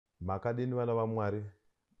Makadini vana vaMwari,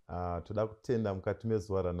 toda kutenda mukati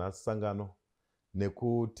mezuva ranhasi sangano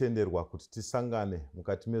nekutenderwa kuti tisangane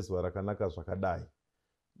mukati mezuva rakanaka zvakadai.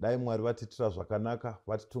 Dai Mwari vatitira zvakanaka,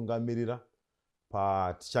 vatitungamirira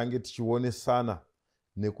patichange tichionesana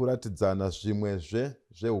nekuratidzana zvimwezve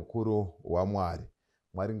zveukuru hwaMwari.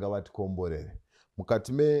 Mwari ngavatikomborere.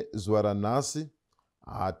 Mukati mezuva ranhasi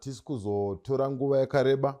hatisi kuzotora nguva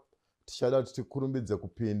yakareba, tichada kuti tikurumbidze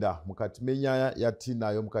kupinda mukati menyaya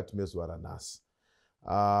yatinayo mukati mezuva ranhasi.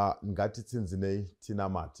 Ngatitsinzinei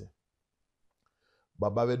tinamate.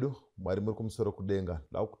 Baba vedu Mwari muri kumusoro kudenga,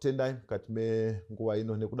 ndoda kutendai mukati menguva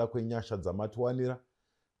ino nekuda kwenyasha dzamatiwanira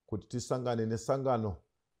kuti tisangane nesangano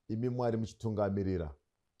imi Mwari muchitungamirira.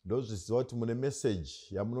 Ndozviziva kuti mune meseji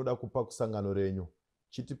yamunoda kupa kusangano renyu.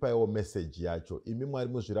 Chitipaiwo meseji yacho, imi Mwari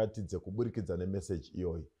muzviratidze kuburikidza nemeseji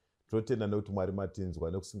iyoyi. Tinotenda nekuti Mwari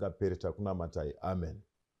matinzwa nekusingaperi takunamatai. Amen.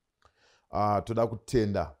 Toda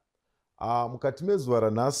kutenda. Mukati mezuva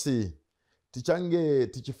ranhasi tichange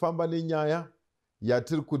tichifamba nenyaya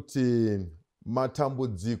yatiri kuti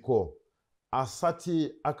matambudziko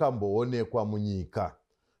asati akamboonekwa munyika.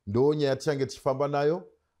 Ndo nyaya tichange tichifamba nayo.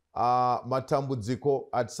 Matambudziko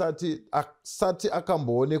asati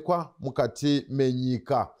akamboonekwa mukati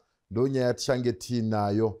menyika. Ndo nyaya tichange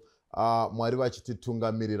tinayo. Mwari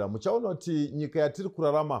vachititungamirira. Muchaona kuti nyika yatiri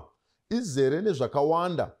kurarama izere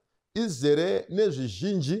nezvakawanda, izere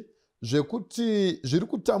nezvizhinji zvekuti zviri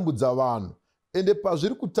kutambudza vanhu. Ende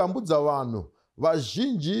pazviri kutambudza vanhu,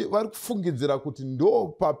 vazhinji vari kufungidzira kuti ndo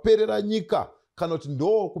paperera nyika kana kuti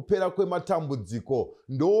ndo kupera kwematambudziko,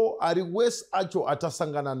 ndo ari wese acho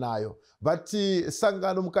atasangana nayo. Vati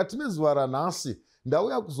sangano mukati mezuva ranhasi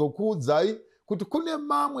ndauya kuzokuudzai kuti kune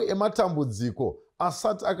mamwe ematambudziko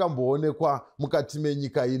asati akamboonekwa mukati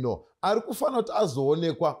menyika ino, ari kufanira kuti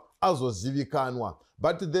azoonekwa, azozivikanwa.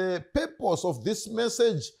 But the purpose of this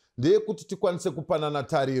message ndeyekuti tikwanise kupanana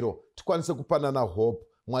tariro, tikwanise kupanana hope.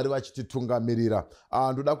 Mwari vachititungamirira.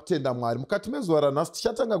 Ndoda kutenda Mwari. Mukati mezuva ranhasi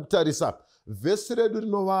tichatanga kutarisa vhesi redu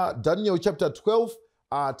rinova Daniel chapter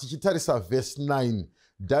 12, tichitarisa vhesi 9.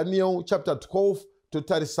 Daniel chapter 12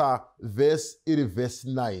 totarisa vhesi iri vhesi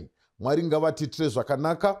 9. Mwari ngavatitire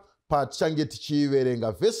zvakanaka patichange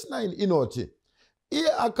tichiiverenga. Vhesi 9 inoti,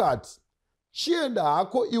 iye akati, chienda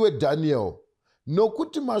hako iwe Daniel,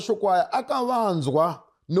 nokuti mashoko aya akavanzwa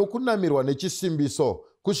nokunamirwa nechisimbiso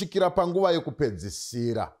kusvikira panguva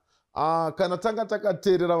yekupedzisira. Kana tanga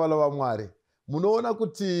takateerera vana vaMwari, munoona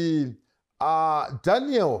kuti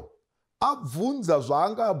Daniel abvunza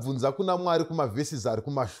zvaanga abvunza kuna Mwari kumavhesisi ari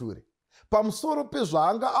kumashure, pamusoro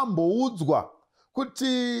pezvaanga amboudzwa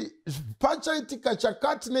kuti pachaitika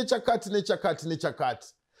chakati nechakati nechakati nechakati.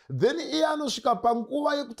 Then iye anosvika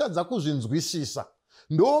panguva yekutadza kuzvinzwisisa.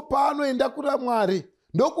 Ndo paanoenda kuna Mwari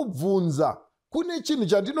ndokubvunza, kune chinhu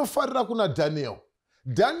chandinofarira kuna Daniel.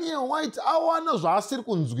 Daniel waiti awana zvaasiri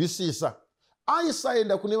kunzwisisa,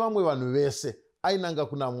 aisaenda kune vamwe vanhu vese, ainanga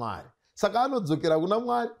kuna Mwari. Saka anodzokera kuna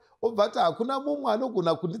Mwari, obva ati hakuna mumwe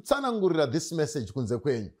anogona kunditsanangurira this message kunze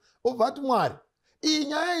kwenyu. Obva ati Mwari, iyi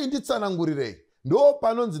nyaya iyi nditsanangurirei. Ndo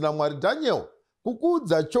panonzi naMwari, Daniel,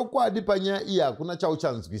 kukuudza chokwadi panyaya iyi hakuna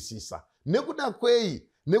chauchanzwisisa. Nekuda kwei?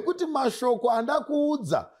 Nekuti mashoko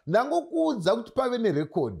andakuudza, ndangokuudza kuti pave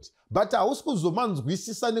nerekodhi, but hausi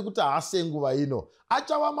kuzomanzwisisa nekuti haasi enguva ino.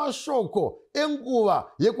 Achava mashoko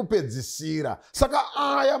enguva yekupedzisira. Saka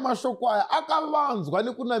aya mashoko aya akavanzwa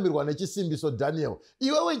nekunamirwa nechisimbiso. Daniel,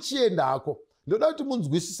 iwewe chienda hako. Ndoda kuti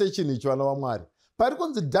munzwisise chinhu ichi vana vaMwari. Pari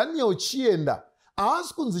kunzi Daniel chienda,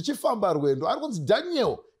 haasi kunzi chifamba rwendo, ari kunzi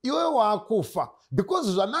Daniel, iwewe waakufa,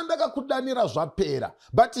 because zvanandakakudanira zvapera.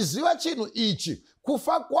 But ziva chinhu ichi,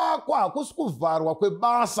 kufa kwako hakusi kuvharwa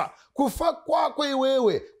kwebasa. Kufa kwako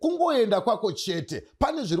iwewe kungoenda kwako chete.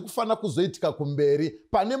 Pane zviri kufanira kuzoitika kumberi,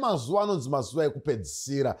 pane mazuva anonzi mazuva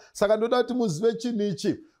ekupedzisira. Saka ndoda kuti muzive chinhu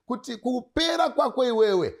ichi, kuti kupera kwako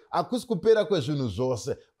iwewe hakusi kupera kwezvinhu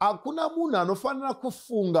zvose. Hakuna munhu anofanira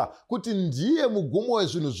kufunga kuti ndiye mugumo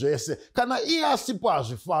wezvinhu zvese. Kana iye asipo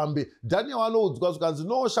hazvifambi. Daniel anoudzwa zvikanzi,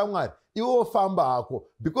 no shamwari, iwe famba hako,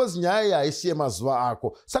 because nyaya iyi haisi yemazuva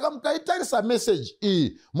ako. Saka mukaitarisa message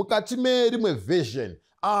iyi mukati merimwe version,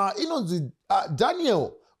 inonzi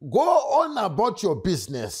Daniel, go on about your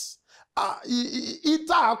business.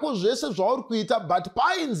 Ita hako zvese zvauri kuita, but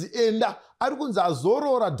painzi enda, ari kunzi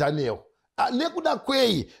azorora Daniel. Nekuda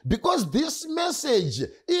kwei? Because this message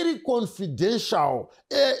iri confidential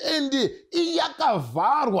and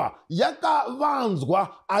yakavharwa,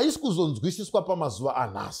 yakavanzwa, haisi kuzonzwisiswa pamazuva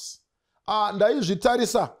anhasi.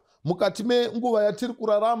 Ndaizvitarisa mukati menguva yatiri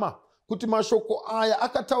kurarama kuti mashoko aya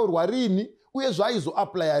akataurwa rini uye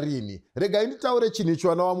zvaizoaplaya rini. Regai nditaure chinhu ichi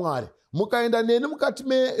vana vaMwari. mukaenda neni mukati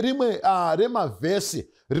merimwe remavhesi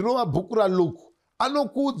rinova bhuku raLuke,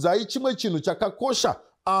 anokuudzai chimwe chinhu chakakosha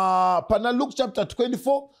pana Luke chapter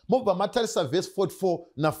 24 mobva matarisa vhesi 44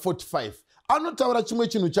 na45. Anotaura chimwe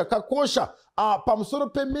chinhu chakakosha pamusoro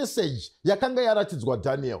pemeseji yakanga yaratidzwa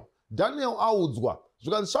Daniel audzwa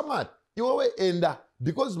zvikanzi, shamwari, iwewe enda,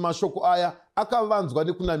 because mashoko aya akavanzwa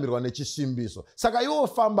nekunamirwa nechisimbiso, saka iwe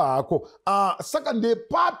famba hako. Saka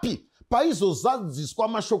ndepapi paizozadziswa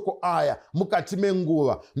mashoko aya mukati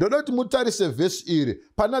menguva? Ndoda kuti mutarise vhesi iri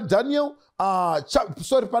pana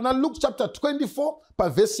pana Luke chapter 24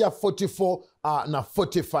 pavhesi ya44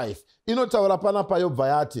 na45. Inotaura panapa yobva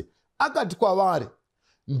yati, akati kwavari,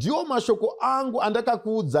 ndiwo mashoko angu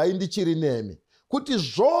andakakuudzai ndichiri nemi, kuti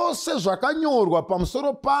zvose zvakanyorwa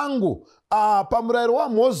pamusoro pangu pamurayiro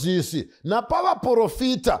waMozisi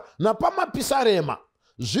napavaprofita napamapisarema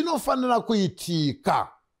zvinofanira kuitika.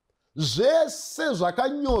 Zvese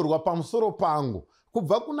zvakanyorwa pamusoro pangu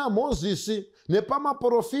kubva kuna Mozisi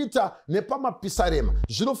nepamaprofita nepamapisarema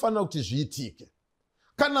zvinofanira kuti zviitike.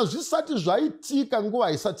 Kana zvisati zvaitika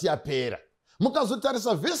nguva isati yapera,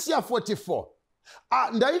 mukazotarisa vhesi ya44,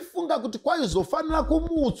 ndaifunga kuti kwaizofanira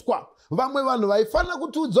kumutswa vamwe vanhu vaifanira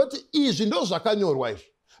kutiudza kuti izvi ndo zvakanyorwa izvi.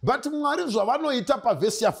 But Mwari zvavanoita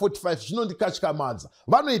pavhesi ya45 zvinondikatyamadza.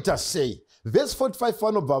 Vanoita sei? Vhesi 45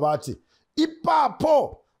 vanobva vati,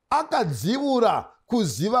 ipapo akadzivura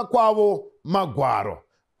kuziva kwavo magwaro.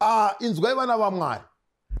 Inzwai vana vaMwari,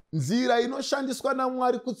 nzira inoshandiswa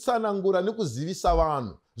naMwari kutsanangura nekuzivisa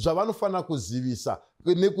vanhu zvavanofanira kuzivisa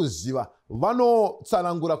nekuziva,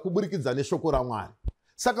 vanotsanangura kuburikidza neshoko raMwari.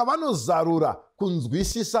 Saka vanozarura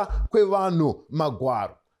kunzwisisa kwevanhu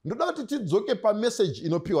magwaro. Ndoda kuti tidzoke pameseji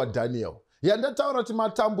inopiwa Daniel yandataura kuti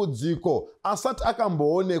matambudziko asati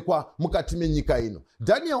akamboonekwa mukati menyika ino.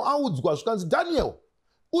 Daniel audzwa zvikanzi, Daniel,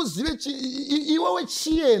 uzive iwewe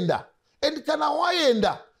chienda, and kana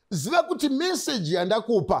waenda ziva kuti meseji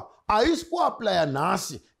yandakupa haisi kuaplaya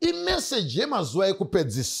nhasi, imeseji yemazuva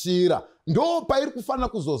ekupedzisira, ndo pairi kufanira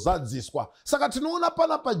kuzozadziswa. Saka tinoona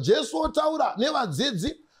panapa Jesu otaura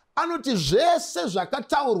nevadzidzi, anoti zvese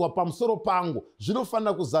zvakataurwa pamusoro pangu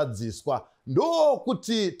zvinofanira kuzadziswa, ndo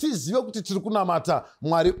kuti tizive kuti tiri kunamata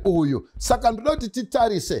Mwari uyu. Saka ndoda kuti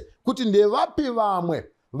titarise kuti ndevapi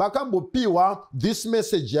vamwe vakambopiwa this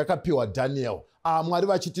message yakapiwa Daniel, Mwari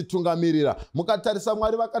vachititungamirira. Mukatarisa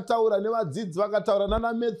Mwari vakataura nevadzidzi, vakataura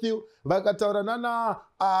nana Matthew, vakataura nana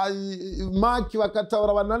Mark,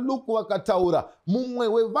 vakataura vana Luke, vakataura mumwe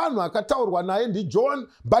wevanhu akataurwa naye ndiJohn.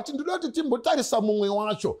 But ndoda kuti timbotarisa mumwe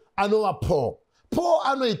wacho anova Paul. Paul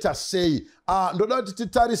anoita sei? Ndoda kuti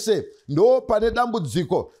titarise, ndo pane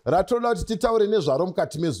dambudziko ratoda kuti titaure nezvaro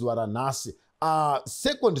mukati mezuva ranhasi.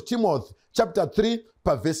 2 Timothy chapter 3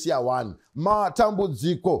 pavhesi ya1,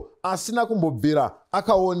 matambudziko asina kumbobvira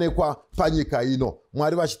akaonekwa panyika ino,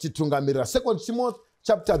 Mwari vachititungamirira. 2 Timothy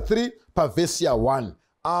chapter 3 pavhesi ya1.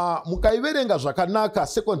 Mukaiverenga zvakanaka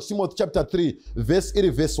 2 Timothy chapter 3 vhesi iri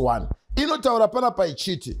vhesi 1, inotaura panapa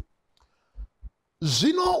ichiti,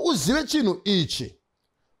 zvino uzive chinhu ichi,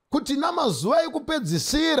 kuti namazuva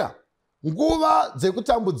ekupedzisira nguva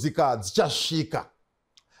dzekutambudzika dzichasvika.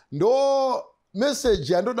 Ndo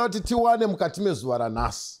meseji yandoda kuti tiwane mukati mezuva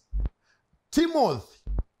ranhasi. Timothy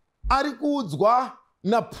ari kuudzwa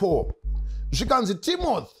naPaul zvikanzi,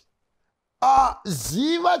 Timothy,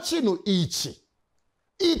 ziva chinhu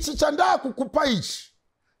ichi chandakukupa ichi,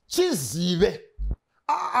 chizive.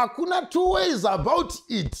 Hakuna two ways about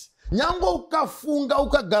it. Nyange ukafunga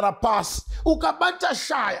ukagara pasi ukabata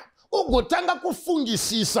shaya ugotanga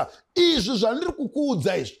kufungisisa, izvi zvandiri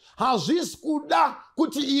kukuudza izvi hazvisi kuda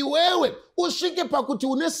kuti iwewe usvike pakuti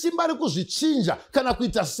une simba rekuzvichinja kana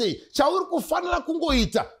kuita sei. Chauri kufanira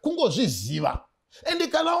kungoita kungozviziva, ende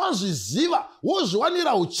kana wazviziva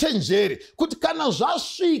wozviwanira uchenjeri kuti kana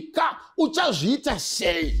zvasvika uchazviita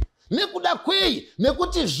sei. Nekuda kwei?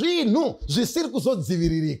 Nekuti zvinhu zvisiri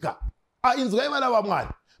kuzodziviririka. Inzwai vana vaMwari,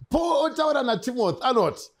 Paul otaura naTimothy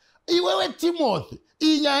anoti, iwewe Timothy,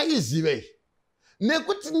 iyi nyaya izivei,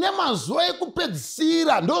 nekuti nemazuva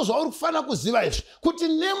ekupedzisira ndo zvauri kufanira kuziva izvi, kuti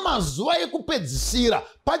nemazuva ekupedzisira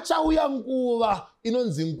pachauya nguva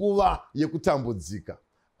inonzi nguva yekutambudzika.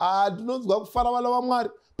 Ndinonzwa kufara vana vaMwari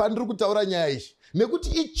pandiri kutaura nyaya izvi, nekuti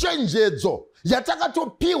ichenjedzo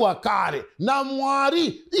yatakatopiwa kare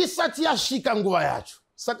naMwari isati yasvika nguva yacho.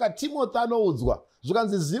 Saka Timothy anoudzwa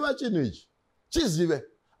zvikanzi, ziva chinhu ichi, chizive.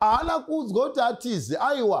 Haana kuudzwa kuti atize,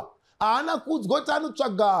 aiwa. Haana kuudzwa kuti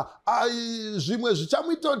anotsvaga zvimwe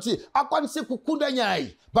zvichamuita kuti akwanise kukunda nyaya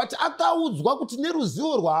iyi, but akaudzwa kuti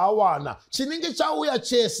neruzivo rwaawana chinenge chauya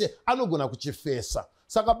chese anogona kuchifesa.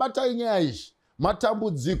 Saka batai nyaya izvi,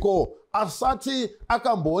 matambudziko asati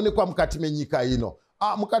akamboonekwa mukati menyika ino.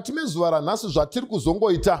 Mukati mezuva ranhasi zvatiri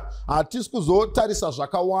kuzongoita hatisi kuzotarisa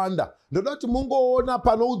zvakawanda. Ndoda kuti mungoona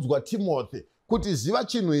panoudzwa Timothy kuti ziva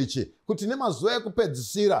chinhu ichi, kuti nemazuva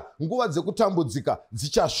ekupedzisira nguva dzekutambudzika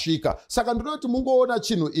dzichasvika. Saka ndoda kuti mungoona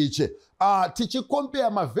chinhu ichi tichikompeya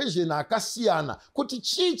mavhezheni akasiyana kuti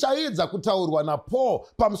chii chaedza kutaurwa naPaul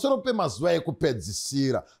pamusoro pemazuva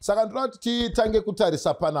ekupedzisira. Saka ndoda kuti titange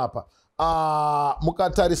kutarisa panapa.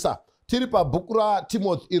 Mukatarisa tiri pabhuku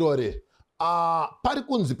raTimothy irori, pari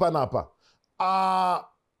kunzi panapa,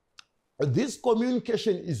 this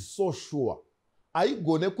communication is so sure.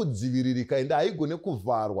 Haigone kudziviririka ende haigone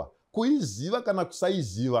kuvharwa. Kuiziva kana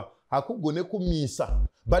kusaiziva hakugone kumisa.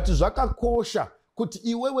 But zvakakosha kuti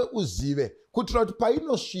iwewe uzive kuitira kuti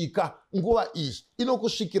painosvika nguva iyi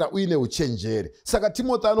inokusvikira uine uchenjeri. Saka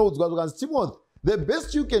Timothy anoudzwa zvakanzi, Timothy, the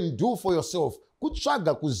best you can do for yourself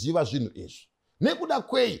kutsvaga kuziva zvinhu izvi. Nekuda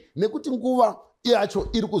kwei? Nekuti nguva yacho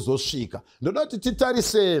iri kuzosvika. Ndoda kuti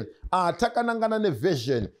titarise takanangana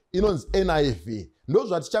neversion inonzi NIV. Ndo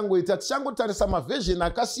zvatichangoita, tichangotarisa mavhezheni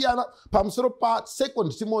akasiyana pamusoro pa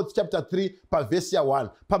 2 Timothy chapter 3 pavhesi ya 1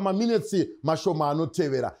 pamaminitsi mashoma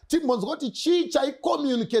anotevera. Timbonzwa kuti chii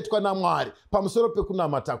chaikomuniketwa naMwari pamusoro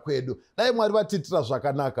pekunamata kwedu. Dai Mwari vatitira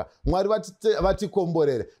zvakanaka, Mwari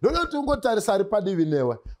vatikomborere. Ndoda kuti ungotarisa ari padivi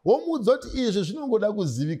newe, womuudza kuti izvi zvinongoda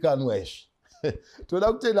kuzivikanwa izvi.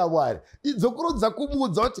 Toda kutenda Mwari. Idzokurodza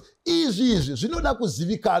kumuudza kuti izvi zvinoda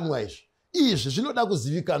kuzivikanwa izvi. Izvi zvinoda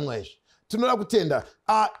kuzivikanwa izvi. Tinoda kutenda.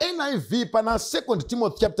 NIV pana 2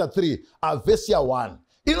 Timothy chapter 3 verse ya 1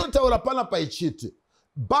 inotaura panapa ichiti,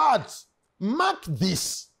 but mark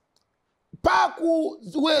this,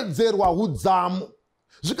 pakuwedzerwa udzamu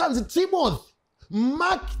zvikanzi Timothy,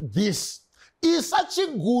 mark this,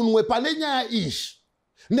 isachigunwe pane nyaya izvi,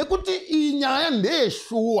 nekuti iyi nyaya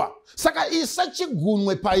ndeyeshuwa, saka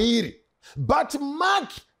isachigunwe pairi. But mark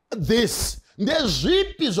this,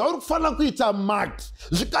 ndezvipi zvauri kufanira kuita marked?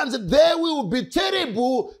 Zvikanzi there will be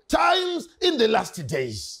terrible times in the last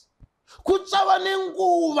days. Kuchava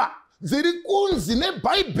nenguva dziri kunzi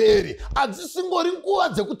nebhaibheri hadzisingori nguva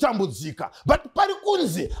dzekutambudzika, but pari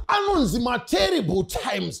kunzi anonzi ma-terrible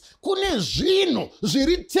times. Kune zvinhu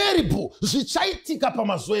zviri terrible zvichaitika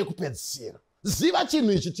pamazuva ekupedzisira. Ziva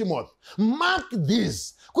chinhu ichi Timothy, mark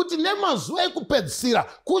this, kuti nemazuva ekupedzisira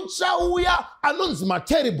kuchauya anonzi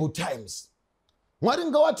ma-terrible times. Mwari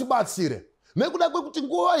ngawatibatsire nekuda kwekuti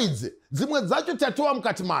nguva idzi dzimwe dzacho tatova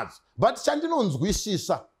mukati madzo, but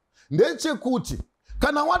chandinonzwisisa ndechekuti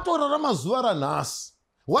kana watorara mazuva ranhasi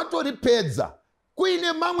watoripedza,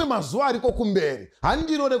 kuine mamwe mazuva ariko kumberi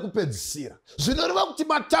handiro rekupedzisira. Zvinoreva kuti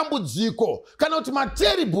matambudziko kana kuti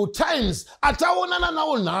ma-terrible times ataonana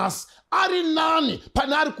nawo nhasi ari nani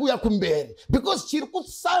pane ari kuuya kumberi, because chiri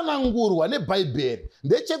kutsanangurwa nebhaibheri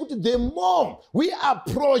ndechekuti the more we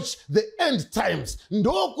approach the end times,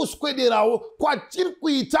 ndokuswederawo kwatiri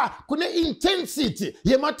kuita kune intensity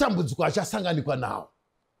yematambudziko achasanganikwa nawo.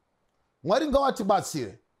 Mwari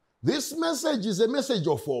ngawatibatsire. This message is a message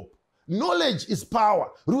of hope. Knowledge is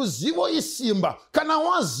power. Ruzivo isimba. Kana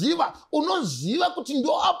waziva, unoziva kuti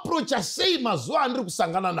ndo approacha sei mazuva andiri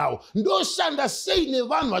kusangana nawo, ndo shanda sei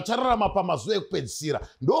nevanhu vachararama pamazuva ekupedzisira.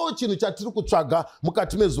 Ndo chinhu chatiri kutsvaga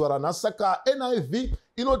mukati mezuva ranhasi. Saka NIV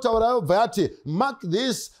inotaura yobva yati, mark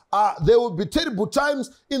this, there will be terrible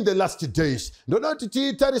times in the last days. Ndoda kuti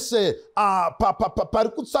tiitarise pari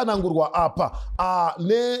kutsanangurwa apa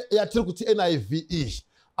yatiri kuti NIV iyi.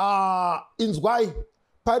 Inzwai,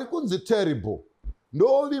 pari kunzi terrible,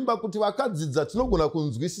 ndovimba kuti vakadzidza tinogona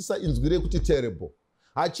kunzwisisa inzwi rekuti terrible.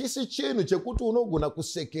 Hachisi chinhu chekuti unogona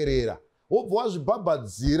kusekerera wobva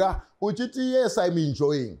wazvibhabhadzira uchiti yes I'm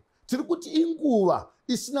enjoying. Tiri kuti inguva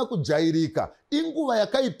isina kujairika, inguva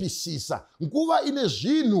yakaipisisa, nguva ine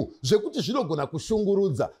zvinhu zvekuti zvinogona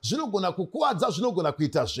kushungurudza, zvinogona kukuwadza, zvinogona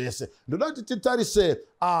kuita zvese. Ndoda kuti titarise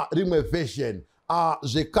rimwe version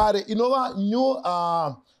zvekare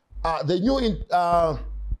inova the new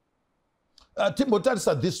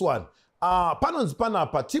timbotarisa this one. Panonzi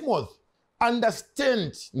panapa, Timothy,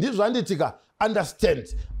 understand. Ndizvo handitika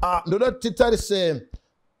understand. Ndoda kuti titarise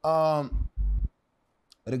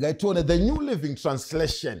regai tione the New Living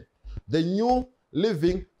Translation. The New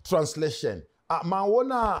Living Translation.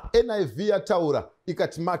 Maona NIV yataura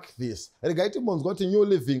ikati mark this. Regai timbonzwa kuti New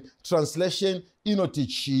Living Translation inoti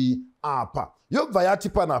chi apa. Yobva yati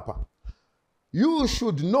panapa, you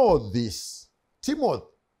should know this. Timothy,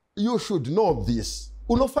 you should know this.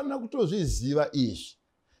 Unofanira kutozviziva izvi.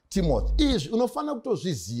 Timothy, izvi unofanira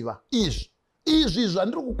kutozviziva izvi. Izvi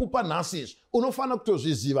zvandiri kukupa nhasi izvi unofanira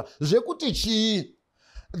kutozviziva. Zvekuti chii?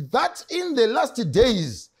 That in the last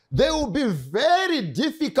days there will be very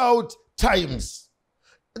difficult times.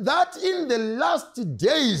 That in the last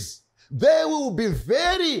days, there will be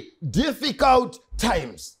very difficult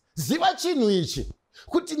times. Ziva chinhu ichi,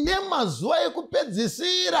 kuti nemazuva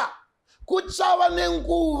ekupedzisira, kuchava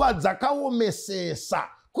nenguva dzakaomesesa,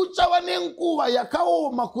 kuchava nenguva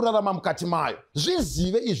yakaoma kurarama mukati mayo.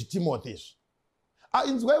 Zvizive izvi Timothy.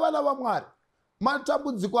 Inzwai vana vaMwari,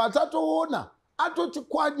 matambudziko atatoona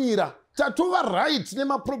atotikwanira, tatova right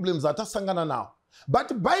nemaproblems atasangana nawo.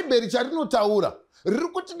 But Bible charinotaura riri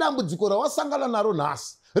kuti dambudziko rawasangana naro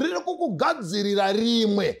nhasi riri kukugadzirira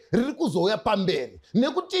rimwe riri kuzouya pamberi,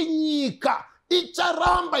 nekuti nyika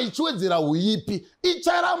icharamba ichiwedzera uipi,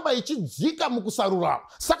 icharamba ichidzika mukusarurama.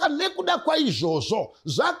 Saka nekuda kwaizvozvo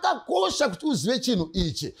zvakakosha kuti uzive chinhu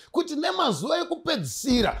ichi, kuti nemazuva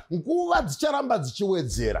ekupedzisira nguva dzicharamba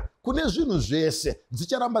dzichiwedzera. Kune zvinhu zvese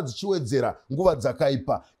dzicharamba dzichiwedzera nguva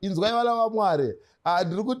dzakaipa. Inzwai vana vaMwari,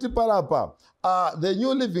 ndiri kuti panapa the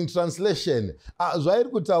New Living Translation zvairi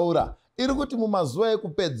kutaura iri kuti mumazuva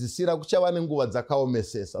ekupedzisira kuchava nenguva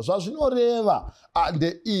dzakaomesesa. Zvazvinoreva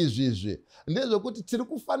ndeizvizvi, ndezvekuti tiri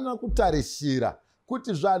kufanira kutarisira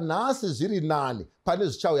kuti zvanhasi zviri nani pane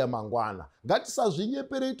zvichauya mangwana.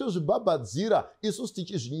 Ngatisazvinyeperei tozvibhabhadzira isusu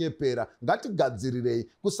tichizvinyepera.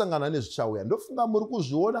 Ngatigadzirirei kusangana nezvichauya. Ndofunga muri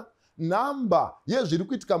kuzviona namba yezviri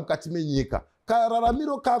kuitika mukati menyika,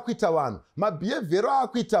 kararamiro kaakuita vanhu, mabhievhero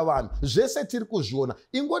aakuita vanhu, zvese tiri kuzviona.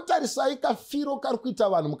 Ingotarisai kafiro kari kuita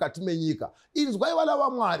vanhu mukati menyika. Inzwai vana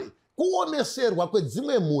vaMwari, kuoneserwa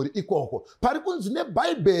kwedzimwe mhuri ikoko pari kunzi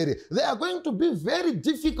nebhaibheri, there are going to be very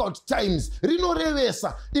difficult times.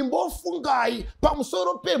 Rinorevesa. Imbofungai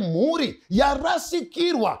pamusoro pemhuri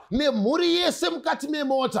yarasikirwa nemhuri yese mukati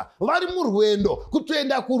memota, vari murwendo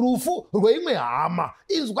kutoenda kurufu rweimwe hama.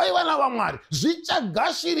 Inzwai vana vaMwari,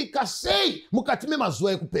 zvichagashirika sei mukati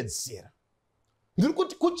memazuva ekupedzisira. Ndiri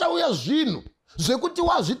kuti kuchauya zvinhu zvekuti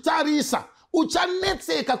wazvitarisa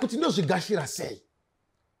uchanetseka kuti ndozvigashira sei.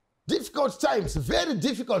 Difficult times, very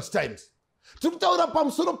difficult times. Tiri kutaura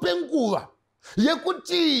pamusoro penguva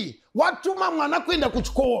yekuti watuma mwana kuenda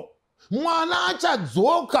kuchikoro, mwana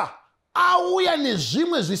achadzoka auya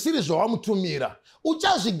nezvimwe zvisiri zvawamutumira,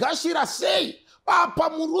 uchazvigashira sei? Apa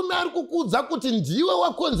murume ari kukuudza kuti ndiwe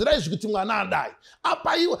wakonzera izvi kuti mwana adai,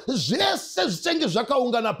 apa iwe zvese zvichenge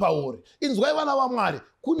zvakaungana pauri. Inzwai vana vaMwari,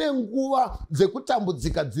 kune nguva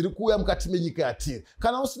dzekutambudzika dziri kuuya mukati menyika yatiri.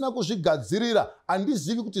 Kana usina kuzvigadzirira,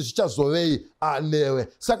 handizivi kuti zvichazovei newe.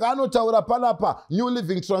 Saka anotaura panapa New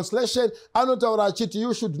Living Translation, anotaura achiti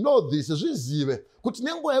you should know this, zvizive kuti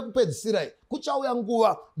nenguva yekupedzisirai kuchauya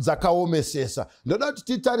nguva dzakaomesesa. Ndoda kuti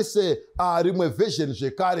titarise rimwe version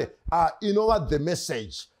zvekare inova The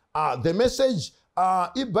Message. The Message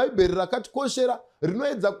ibhaibheri rakatikoshera,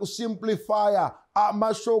 rinoedza kusimplifya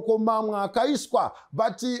mashoko mamwe akaiswa,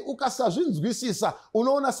 but ukasazvinzwisisa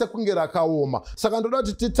unoona sekunge rakaoma. Saka ndoda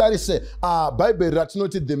kuti titarise bhaibheri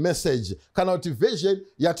ratinoti The Message, kana kuti version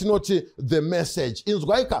yatinoti The Message.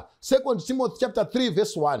 Inzwaika 2 Timothy chapter 3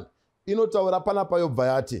 verse 1 inotaura panapa yobva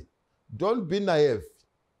yati, don't be naive.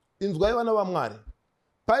 Inzwai vana vaMwari,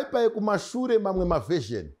 paipai kumashure mamwe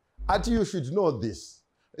maversion ati you should know this,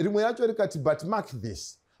 rimwe yacho rikati but mark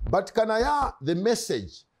this. But kana ya The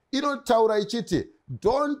Message inotaura ichiti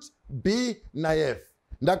don't be naive.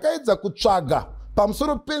 Ndakaedza kutsvaga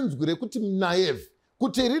pamusoro penzwi rekuti naive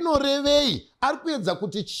kuti rinorevei, ari kuedza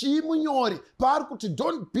kuti chii munyori paari kuti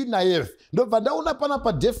don't be naive. Ndobva ndaona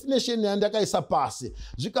panapa definition yandakaisa pasi,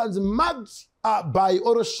 zvikanzi marked by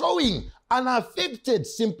or showing unaffected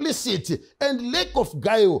simplicity and lack of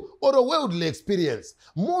guile or a worldly experience.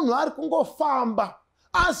 Munhu ari kungofamba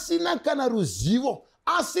asina kana ruzivo,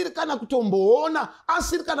 asiri kana kutomboona,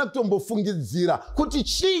 asiri kana kutombofungidzira kuti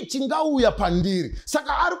chii chingauya pandiri.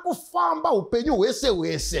 Saka ari kufamba upenyu hwese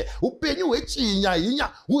hwese, upenyu hwechihinya-hinya,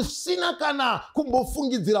 husina kana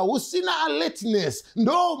kumbofungidzira, husina alertness.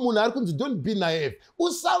 Ndo munhu ari kunzi don't be naive.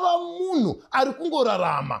 Usava munhu ari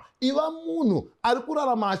kungorarama, iva munhu ari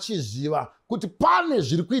kurarama achiziva kuti pane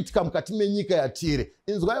zviri kuitika mukati menyika yatiri.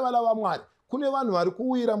 Inzwai vana vaMwari, kune vanhu vari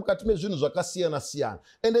kuwira mukati mezvinhu zvakasiyana-siyana,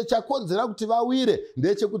 ende chakonzera kuti vawire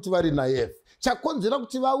ndechekuti vari naive. Chakonzera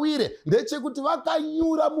kuti vawire ndechekuti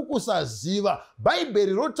vakanyura mukusaziva.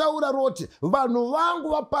 Bhaibheri rotaura roti vanhu vangu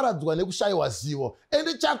vaparadzwa nekushayiwa zivo,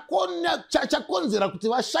 ende chakonzera kuti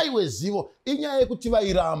vashayiwe zivo inyaya yekuti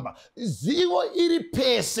vairamba. Zivo iri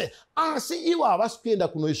pese, asi ivo havasi kuenda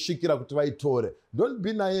kunoisvikira kuti vaitore. Don't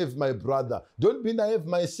be naive, my brother. Don't be naive,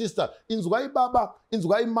 my sister. Inzwai baba,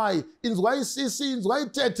 inzwai mai, inzwai sisi, inzwai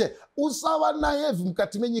tete. Usava naive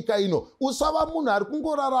mukati menyika ino. Usava munhu ari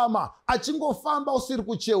kungorarama achingofamba usiri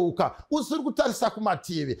kucheuka, usiri kutarisa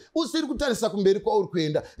kumativi, usiri kutarisa kumberi kwauri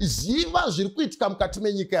kuenda. Ziva zviri kuitika mukati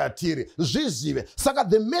menyika yatiri, zvizive. Saka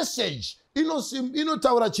the message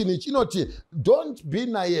inotaura chinhu ichi inoti, don't be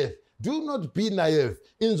naive. Do not be naive.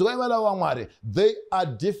 Inzwai vana vaMwari, they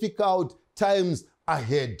are difficult times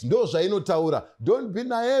ahead. Ndo zvainotaura. Don't be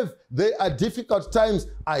naive. They are difficult times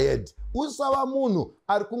ahead. Usava munhu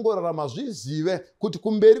ari kungorarama, zvizive kuti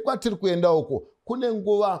kumberi kwatiri kuenda uko kune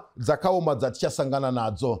nguva dzakaoma dzatichasangana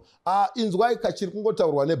nadzo. Inzwai kachiri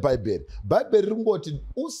kungotaurwa neBhaibheri. Bhaibheri ringoti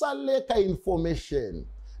usaleka information.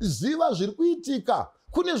 Ziva zviri kuitika.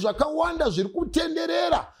 Kune zvakawanda zviri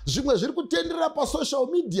kutenderera. Zvimwe zviri kutenderera pasocial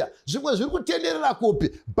media, zvimwe zviri kutenderera kupi.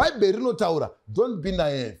 Bhaibheri rinotaura, don't be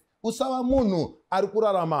naive. Usava munhu ari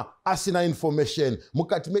kurarama asina information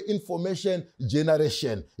mukati me-information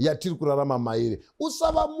generation yatiri kurarama mairi.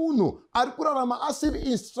 Usava munhu ari kurarama asiri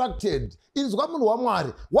instructed. Inzwa munhu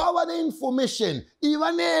waMwari, wava ne-information,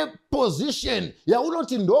 iva ne-position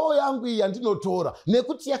yaunoti ndo yangu iyi yandinotora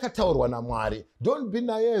nekuti yakataurwa naMwari. Don't be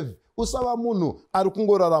naive. Usava munhu ari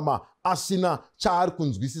kungorarama asina chaari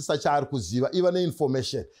kunzwisisa, chaari kuziva, iva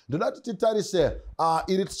ne-information. Ndoda kuti titarise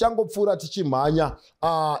iri tichangopfuura tichimhanya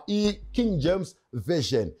King James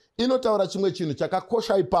Version. Inotaura chimwe chinhu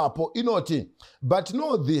chakakosha ipapo. Inoti, but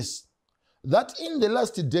know this, that in the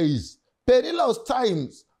last days perilous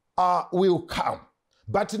times will come.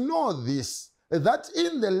 But know this, that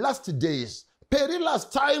in the last days perilous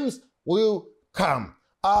times will come.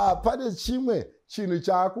 Pane chimwe chinhu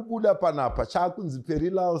chaakubuda panapa chaakunzi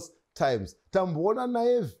perilous times. Tamboona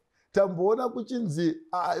naive, tamboona kuchinzi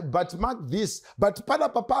but mark this, but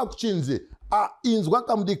panapa paakuchinzi inzwa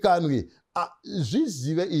kamudikanwi,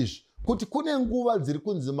 zvizive izvi kuti kune nguva dziri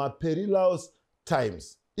kunzi ma-perilous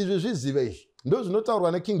times. Izvi zvizive izvi ndo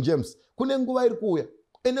zvinotaurwa neKing James. Kune nguva iri kuuya,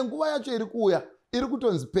 ende nguva yacho iri kuuya iri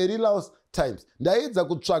kutonzi perilous times. Ndaedza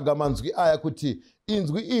kutsvaga manzwi aya kuti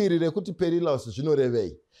inzwi iri rekuti perilous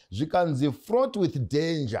zvinorevei. Zvikanzi fraught with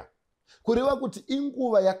danger, kureva kuti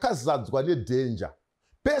inguva yakazadzwa nedanger.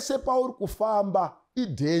 Pese pauri kufamba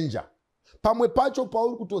idanger. Pamwe pacho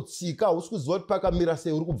pauri kutotsika hausi kuziva kuti pakamira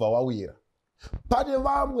sei, uri kubva wawira. Pane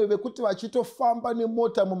vamwe vekuti vachitofamba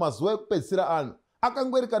nemota mumazuva ekupedzisira ano,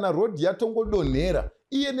 akangwerikana rodhi yatongodonhera,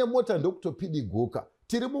 iye nemota ndokutopidiguka.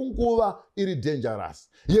 Tiri munguva iri dangerous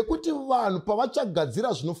yekuti vanhu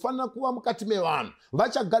pavachagadzira zvinofanira kuva mukati mevanhu,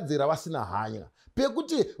 vachagadzira vasina hanya.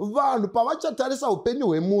 Pekuti vanhu pavachatarisa upenyu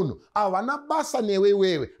hwemunhu havana basa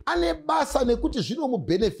newewewe, ane basa nekuti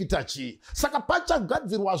zvinomubenefita chii. Saka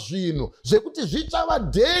pachagadzirwa zvinhu zvekuti zvichava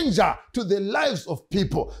danger to the lives of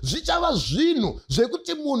people. Zvichava zvinhu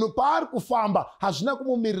zvekuti munhu paari kufamba hazvina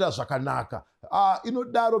kumumirira zvakanaka.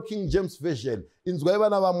 Inodaro King James Version. Inzwai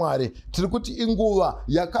vana vaMwari, tiri kuti inguva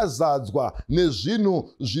yakazadzwa nezvinhu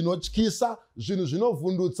zvinotyisa, zvinhu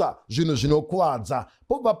zvinovhundutsa, zvinhu zvinokuwadza.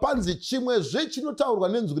 Pobva panzi chimwezve chinotaurwa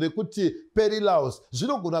nenzwi rekuti perilous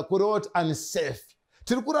zvinogona kureva kuti unsafe.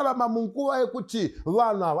 Tiri kurarama munguva yekuti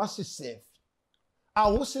vanhu havasi safe.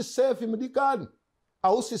 Hausi safe mudikani,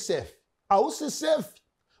 hausi safe, hausi safe.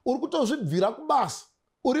 Uri kutozvibvira kubasa,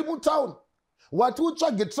 uri mutauni, wati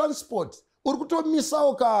utsvage transport, uri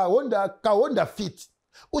kutomisawo kahonda fit,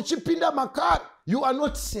 uchipinda makari, you are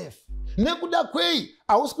not safe. Nekuda kwei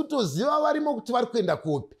hausi kutoziva varimo kuti vari kuenda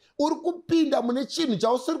kupi. Uri kupinda mune chinhu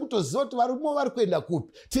chausiri kutoziva kuti varimo vari kuenda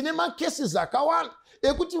kupi. Tine makesis akawanda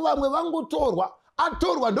ekuti vamwe vangotorwa,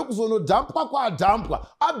 atorwa ndokuzonodhampwa kwaadhampwa,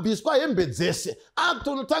 abviswa hembe dzese,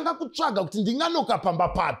 atonotanga kutsvaga kuti ndinganoka pamba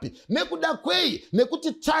papi. Nekuda kwei?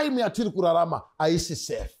 Nekuti time yatiri kurarama haisi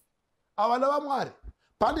safe. Avana vaMwari,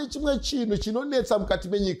 pane chimwe chinhu chinonetsa mukati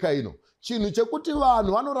menyika ino, chinhu chekuti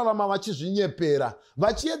vanhu vanorarama vachizvinyepera,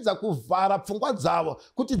 vachiedza kuvhara pfungwa dzavo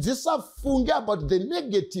kuti dzisafunge about the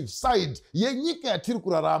negative side yenyika yatiri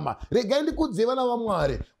kurarama. Regai ndikuudze vana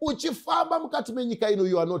vaMwari, uchifamba mukati menyika ino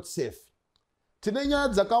you are not safe. Tine nyaya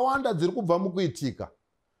dzakawanda dziri kubva mukuitika.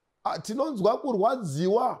 Tinonzwa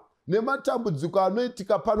kurwadziwa nematambudziko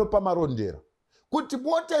anoitika pano pamarondera, kuti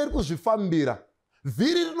mota iri kuzvifambira,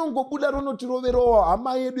 vhiri rinongobuda ronotiroverowa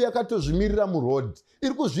hama yedu yakatozvimirira murodhi,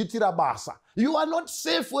 iri kuzviitira basa. You are not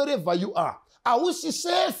safe wherever you are. Hausi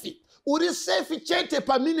safe. Uri safe chete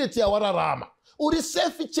paminute yawararama, uri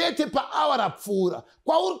safe chete pahour rapfuura,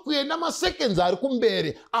 kwauri kuenda maseconds ari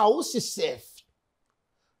kumberi, hausi safe.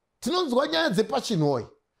 Tinonzwa nyaya dzepachinhoi,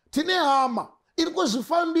 tine hama iri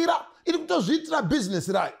kuzvifambira iri kutozviitira business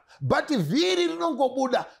rayo, but vhiri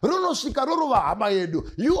rinongobuda rinosvika rorova hama yedu.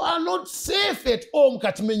 You are not safe at all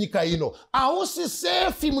mukati menyika ino. Hausi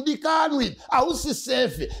safe mudikanwi, hausi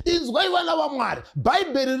safe. Inzwai vana vaMwari,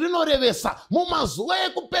 bhaibheri rinorevesa mumazuva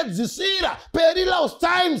ekupedzisira, perilous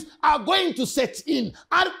times are going to set in.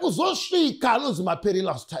 Ari kuzosvika anonzi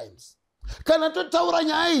maperilous times. Kana totaura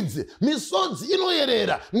nyaya idzi, misodzi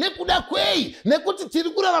inoyerera. Nekuda kwei? Nekuti tiri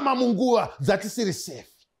kurarama munguva dzatisiri safe.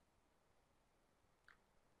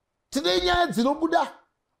 Tine nyaya dzinobuda,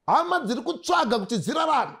 hama dziri kutsvaga kuti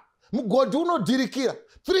dzirarame. Mugodhi unodhirikira.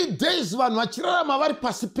 3 days vanhu vachirarama vari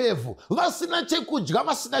pasi pevhu, vasina chekudya,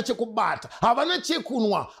 vasina chekubata, havana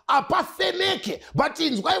chekunwa, apafeneke. But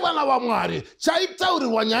inzwai vana vaMwari,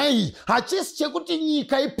 chaitaurirwa nyaya iyi hachisi chekuti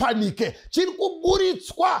nyika ipanike. Chiri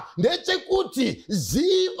kuburitswa ndechekuti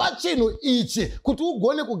ziva chinhu ichi kuti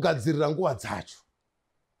ugone kugadzirira nguva dzacho.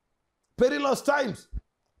 Perilous times.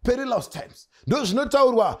 Perilous times. Ndo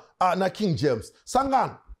zvinotaurwa naKing James.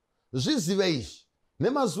 Sangano, zvizive izvi.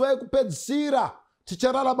 Nemazuva ekupedzisira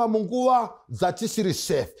tichararama munguva dzatisiri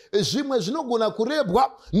safe. Zvimwe zvinogona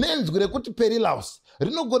kurebwa nenzwi rekuti perilous.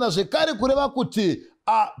 Rinogona zvekare kureva kuti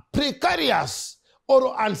precarious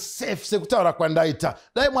or unsafe sekutaura kwandaita.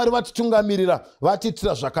 Dai Mwari vatitungamirira,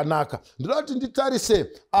 vatitira zvakanaka. Ndinoda kuti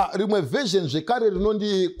nditarise rimwe version zvekare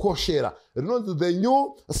rinondikoshera. Rinonzi the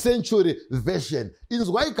New Century Version.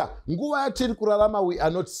 Inzwaika, nguva yatiri kurarama, we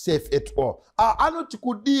are not safe at all. Anoti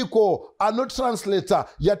kudiko, anotranslator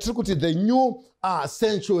yatiri kuti the New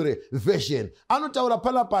Century Version. Anotaura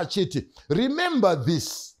panapa achiti, remember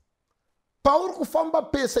this. Pauri kufamba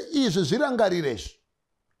pese izvi zvirangarire izvi.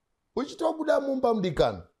 Uchitobuda mumba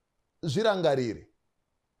mudikani, zvirangarire.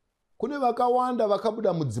 Kune vakawanda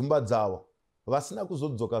vakabuda mudzimba dzavo, vasina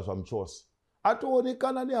kuzodzoka zvamuchose.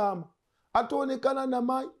 Atoonekana nehama, atoonekana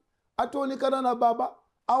namai, atoonekana nababa,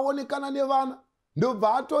 aonekana nevana,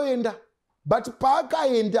 ndobva atoenda. But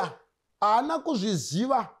paakaenda, haana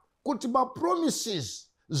kuzviziva kuti mapromises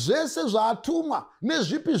zvese zvaatumwa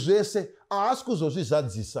nezvipi zvese haasi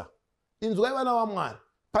kuzozvizadzisa. Inzwai vana vaMwari,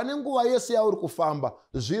 pane nguva yese yauri kufamba,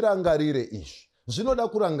 zvirangarire izvi. Zvinoda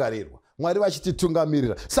kurangarirwa. Mwari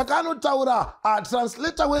vachititungamirira. Saka anotaura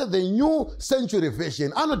translator we the New Century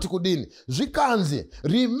Version. Anoti kudini? Zvikanzi,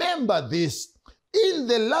 remember this. In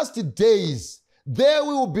the last days, there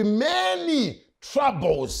will be many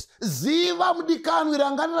troubles. Ziva mudikanwi,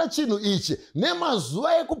 rangarira chinhu ichi.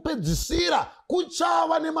 Nemazuva ekupedzisira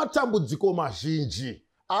kuchava nematambudziko mazhinji.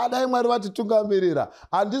 Adai Mwari vatitungamirira.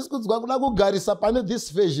 Handisi kunzwa kuda kugarisa pane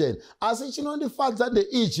this version. Asi chinondifadza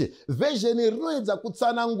ndeichi. Version rinoedza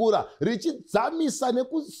kutsanangura, richidzamisa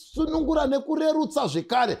nekusunungura nekurerutsa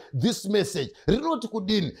zvekare this message. Rinoti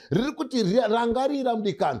kudini? Riri kuti rangarira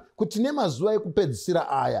mudikani kuti nemazuva ekupedzisira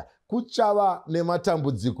aya kuchava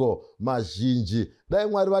nematambudziko mazhinji. Dai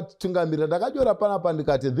Mwari vatitungamirira. Ndakanyora panapa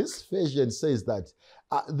ndikati this version says that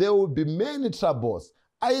there will be many troubles.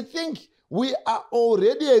 I think we are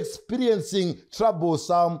already experiencing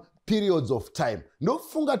troublesome periods of time.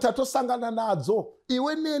 Nofunga tatosangana nadzo.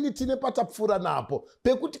 Iwe neni tine patapfuura napo.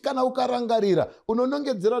 Pekuti kana ukarangarira,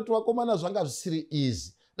 unonongedzera kuti wakomana zvanga zvisiri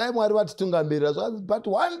easy. Dai Mwari vatitungamirira. But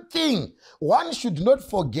one thing one should not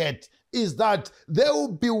forget is that there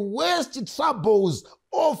will be worst troubles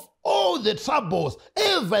of all the troubles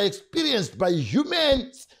ever experienced by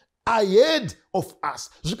humans ahead of us.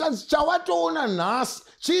 Zvikanzi chawatoona nhasi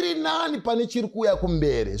chiri nani pane chiri kuuya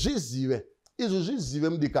kumberi. Zvizive. Izvi zvizive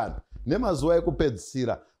mudikani. Nemazuva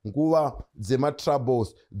ekupedzisira nguva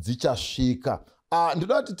dzematroubles dzichasvika.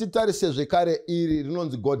 Ndinoda kuti titarise zvekare iri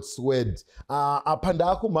rinonzi God's word. Apa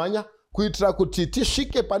ndaakumhanya kuitira kuti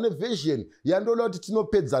tisvike pane version yandoda kuti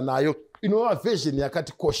tinopedza nayo, inova version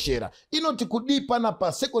yakatikoshera. Inoti kudii panapa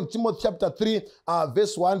 2 Timothy chapter 3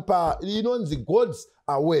 verse 1 pa inonzi God's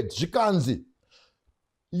word. Zvikanzi,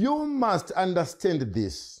 you must understand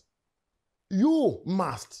this. You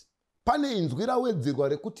must. Pane inzwi rawedzerwa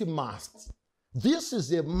rekuti must. This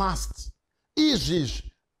is a must.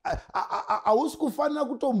 Izvi hausi kufanira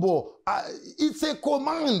kutombo. It's a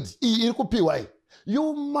command iri kupiwa iyi.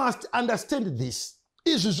 You must understand this.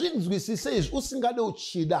 Izvi zvinzwisise izvi usingade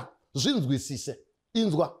uchida. Zvinzwisise.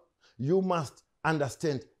 Inzwa. You must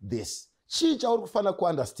understand this. Chii chauri kufanira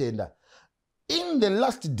kuunderstanda? In the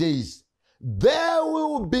last days, there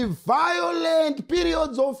will be violent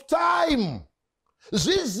periods of time.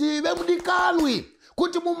 Zvizive mudikanwi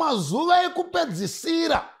kuti mumazuva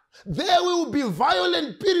ekupedzisira there will be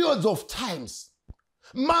violent periods of times.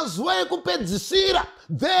 mazuva ekupedzisira,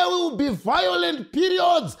 there will be violent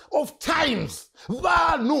periods of times.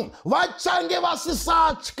 Vanhu vachange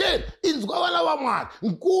vasisatye inzwa vana vaMwari.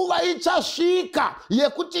 Nguva ichasvika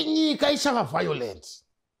yekuti nyika ichava violent.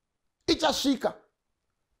 Ichasvika.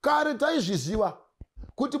 Kare taizviziva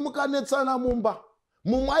kuti mukanetsana mumba,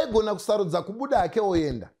 mumwe aigona kusarudza kubuda hake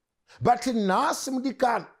oenda. But nhasi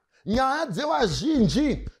mudikana, nyaya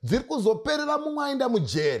dzevazhinji dziri kuzoperera mumwe aenda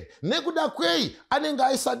mujeri. Nekuda kwei anenge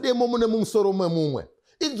aisa demo mune mumusoro memumwe.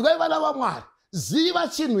 Inzwai vana vaMwari, ziva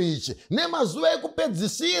chinhu ichi. Nemazuva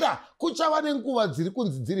ekupedzisira kuchava nenguva dziri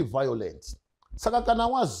kunzi dziri violent. Saka kana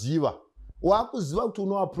waziva, wakuziva kuti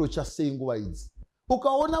unoaprocha sei nguva idzi.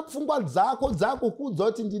 Ukaona pfungwa dzako dzakukudza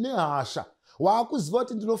kuti ndine hasha, wakuziva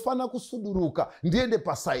kuti ndinofana kusuduruka ndiende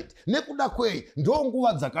pasaidi. Nekuda kwei ndo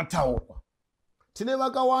nguva dzakataurwa. Tine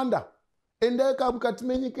vakawanda endeka mukati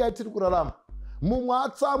menyika yatiri kurarama. Mumwe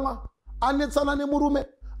atsamwa, anetsana nemurume,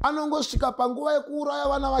 anongosvika panguva yekuuraya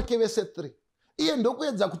vana vake vese 3. Iye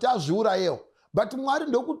ndokuedza kuti azviurayewo, but Mwari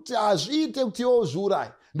ndokuti azviite kuti iwo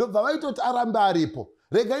uzviuraye. Ndobva vaita kuti arambe aripo.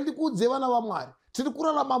 Regai ndikuudze vana vaMwari, tiri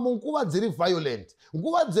kurarama munguva dziri violent.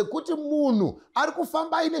 Nguva dzekuti munhu ari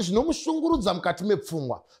kufamba aine zvinomushungurudza mukati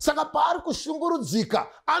mepfungwa. Saka paari kushungurudzika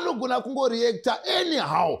anogona kungoreacta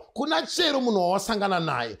anyhow kuna chero munhu wawasangana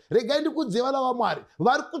naye. Regai ndikuudze vana vaMwari,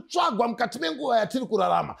 vari kutsvagwa mukati menguva yatiri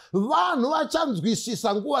kurarama. Vanhu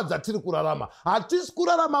vachanzwisisa nguva dzatiri kurarama. Hatisi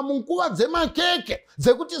kurarama munguva dzemakeke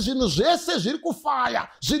dzekuti zvinhu zvese zviri kufaya,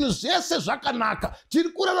 zvinhu zvese zvakanaka. Tiri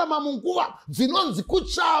kurarama munguva dzinonzi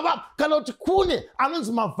kuchava kana kuti kune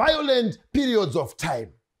anonzi ma-violent periods of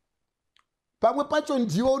time. Pamwe pacho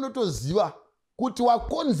ndiwo unotoziva kuti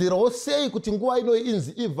wakonzerawo sei kuti nguva ino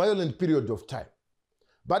inzi i-violent period of time.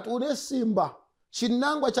 But une simba,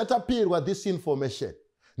 chinangwa chatapirwa this information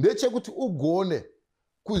ndechekuti ugone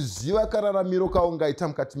kuziva kararamiro kaungaita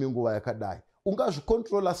mukati menguva yakadai.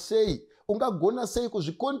 Ungazvikontrola sei? Ungagona sei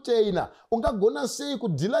kuzvicontaina? Ungagona sei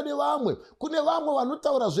kudhila nevamwe? Kune vamwe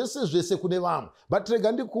vanotaura zvese zvese kune vamwe. But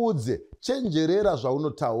rega ndikuudze, chenjerera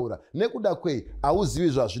zvaunotaura. Nekuda kwei hauzivi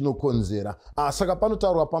zvazvinokonzera. Saka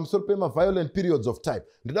panotaurwa pamusoro pema-violent periods of time.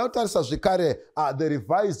 Ndida kutarisa zvekare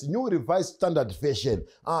the new revised standard version.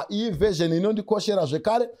 Iyi version inondikoshera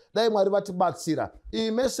zvekare, dai Mwari vatibatsira.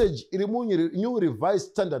 Iyi message iri new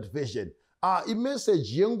revised standard version.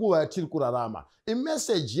 Imessage yenguva yatiri kurarama.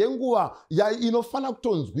 Imessage yenguva inofana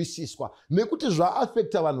kutonzwisiswa nekuti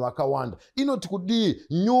zvaaffecta vanhu vakawanda. Inoti kudii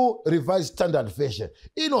new revised standard version.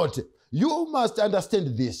 Inoti, you must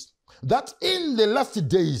understand this, that in the last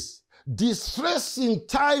days distressing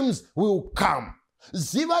times will come.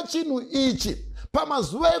 Ziva chinhu ichi,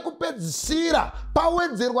 pamazuva ekupedzisira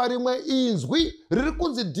pawedzerwa rimwe inzwi riri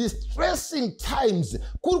kunzi distressing times.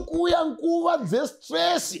 Kuri kuuya nguva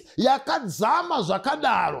dzestress yakadzama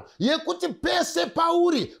zvakadaro, yekuti pese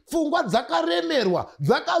pauri pfungwa dzakaremerwa,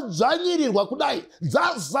 dzakadzvanyirirwa kudai,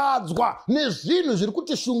 dzazadzwa nezvinhu zviri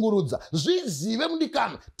kutishungurudza. Zvizive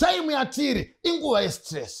mudikana, time yatiri inguva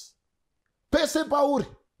yestress. Pese pauri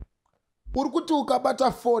uri kuti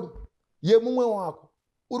ukabata foni yemumwe wako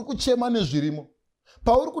uri kuchema nezvirimo.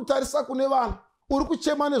 Pauri kutarisa kune vanhu uri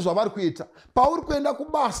kuchema nezvavari kuita. Pauri kuenda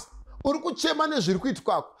kubasa uri kuchema nezviri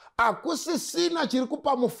kuitwako. Hakusisina chiri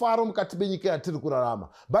kupa mufaro mukati menyika yatiri kurarama.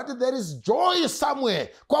 But there is joy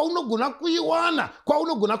somewhere kwaunogona kuiwana,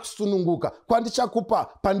 kwaunogona kusununguka, kwandichakupa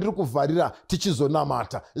pandiri kuvharira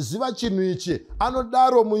tichizonamata. Ziva chinhu ichi.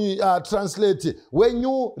 Anodaro translate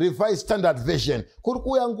weNew Revised Standard Version. Kuri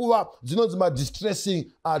kuuya nguva dzinonzi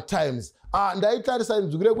distressing times. Ndaitarisa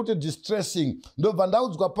inzwi rekuti distressing, ndobva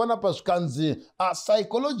ndaudzwa panapa zvikanzi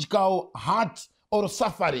psychological hurt or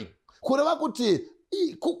suffering. Kureva kuti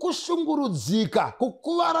kushungurudzika,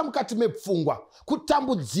 kukuvara mukati mepfungwa,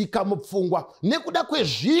 kutambudzika mupfungwa nekuda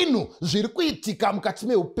kwezvinhu zviri kuitika mukati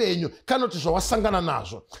meupenyu kana kuti zvawasangana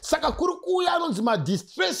nazvo. Saka kuri kuuya anonzi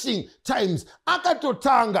distressing times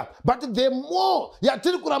akatotanga, but the more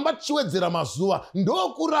yatiri kuramba tichiwedzera mazuva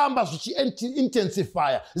ndokuramba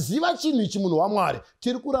zvichi-intensify. Ziva chinhu ichi munhu waMwari,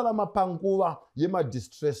 tiri kurarama panguva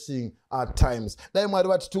yema-distressing times. Dai Mwari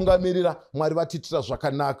vatitungamirira, Mwari vatitira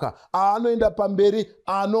zvakanaka. Anoenda pamberi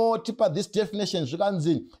anotipa this definition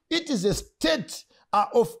zvikanzi, it is a state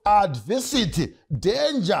of adversity,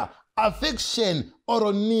 danger, affection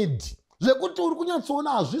or need. Zvekuti uri kunyatsoona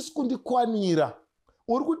hazvisi kundikwanira.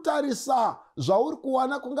 Uri kutarisa zvauri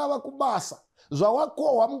kuwana kungava kubasa,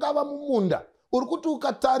 zvawakohwa mungava mumunda. Uri kuti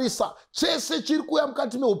ukatarisa chese chiri kuuya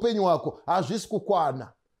mukati meupenyu hwako hazvisi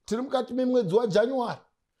kukwana. Tiri mukati memwedzi waJanuary.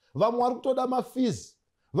 Vamwe vari kutoda mafizi,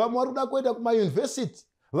 vamwe vari kuda kuenda kumayunivhesiti,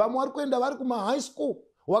 vamwe vari kuenda vari kumahigh school,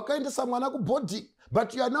 wakaendesa mwana kuboarding,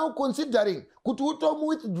 but you are now considering kuti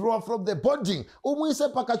utomuwithdraw from the boarding umuise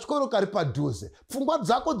pakachikoro kari padhuze. Pfungwa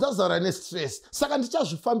dzako dzazara nestress. Saka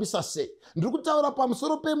ndichazvifambisa sei? Ndiri kutaura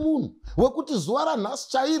pamusoro pemunhu wekuti zuva ranhasi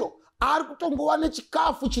chairo ari kutongova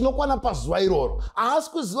nechikafu chinokwana pazuva iroro. Haasi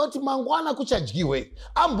kuziva kuti mangwana kuchadyiwe.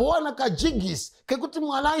 Ambowana kajigisi kekuti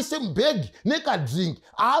mwana aise mubhegi nekadringi.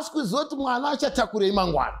 Haasi kuziva kuti mwana achatakurei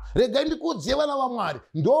mangwana. Regai ndikuudziye vana vaMwari,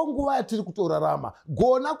 ndo nguva yatiri kutorarama.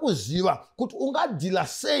 Gona kuziva kuti ungadhila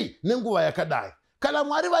sei nenguva yakadai. Kana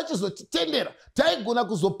Mwari vachizotitendera, taigona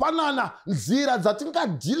kuzopanana nzira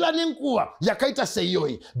dzatingadhila nenguva yakaita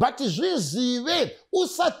seiyoyi. But zvizive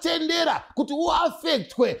usatendera kuti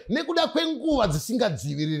uafektwe nekuda kwenguva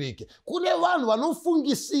dzisingadziviririke. Kune vanhu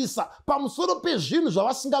vanofungisisa pamusoro pezvinhu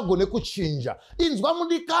zvavasingagone kuchinja. Inzwa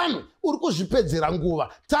mudikani, uri kuzvipedzera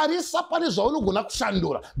nguva. Tarisa pane zvaunogona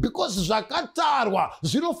kushandura, because zvakatarwa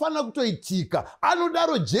zvinofanira kutoitika.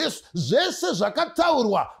 Anodaro Jesu, zvese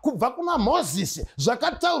zvakataurwa kubva kuna Mozisi,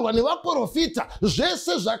 zvakataurwa nevaprofita,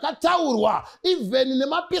 zvese zvakataurwa even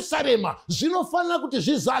nemapisarema, zvinofanira kuti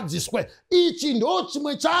zvizadziswe. Ichi ndo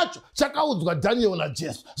chimwe chacho chakaudzwa Daniel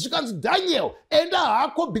naJesu. Zvikanzi Daniel, enda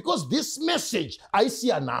hako, because this message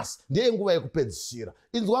haisiya nhasi, ndeye nguva yekupedzisira.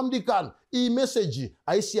 Inzwa mudikani, iyi message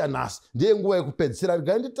haisiya nhasi, ndeye nguva yekupedzisira.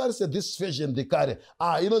 Regai nditarise this version ndikare.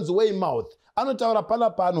 Inonzi Weymouth. Anotaura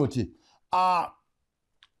panapa anoti,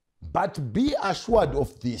 but be assured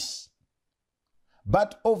of this.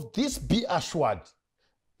 But of this be assured,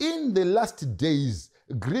 in the last days,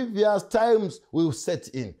 grievous times will set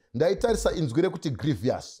in. Ndaitarisa inzwire kuti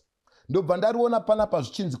grievous. Ndobva ndariona panapa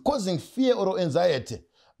zvichinzi causing fear or anxiety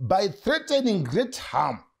by threatening great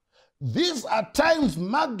harm. These are times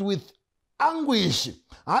marked with anguish,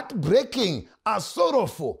 heartbreaking, and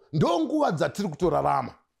sorrowful. Ndo nguva dzatiri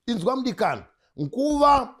kutorarama. Inzwa mudikani,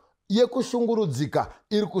 nguva yekushungurudzika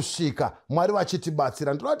iri kusvika. Mwari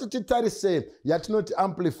vachitibatsira. Ndinoti titarise yatinoti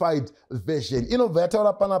amplified version. Inobva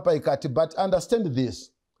yataura panapa ikati, but understand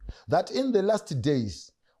this, that in the last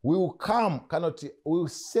days we will come, we will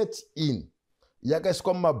set in.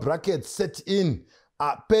 Yakaiswa mumabrackets, set in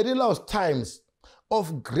perilous times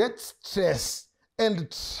of great stress and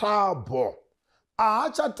trouble.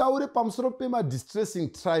 Haachatauri pamusoro pema-distressing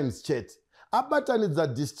times chete. Abatanidza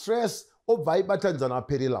distress obva aibatanidza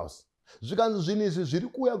naperilous. Zvikanzi zvinhu izvi zviri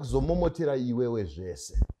kuuya kuzomomotera iwewe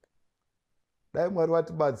zvese. Dai Mwari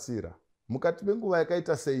vatibatsira. Mukati menguva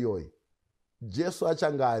yakaita seiyoyi, Jesu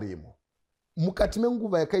achanga arimo. Mukati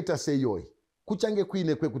menguva yakaita seiyoyi, kuchange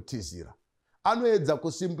kuine kwekutizira. Anoedza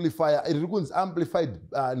kusimplifya, riri kunzi amplified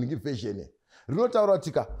version. Rinotaura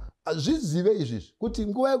kutika zvizive izvizvi kuti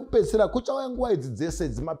nguva yekupedzisira kuchauya nguva idzi dzese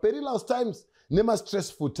idzi, ma-perilous times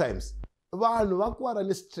nema-stressful times. Vanhu vakuwara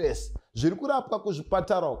nestress, zviri kurapwa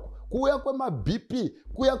kuzvipatara uko, kuuya kwema-BP,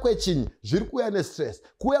 kuuya kwechinyi, zviri kuuya nestress,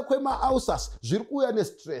 kuuya kwema-ulcers, zviri kuuya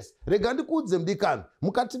nestress. Rega ndikuudze mudikani,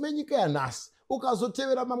 mukati menyika yanhasi,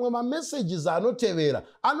 ukazotevera mamwe ma-messages anotevera,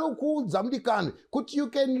 anokuudza mudikani kuti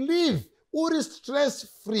you can live uri stress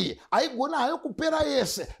free. Haigona hayo kupera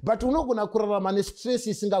yese, but unogona kurarama nestress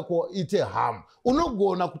isingakuite harm.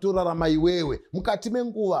 Unogona kutorarama iwewe mukati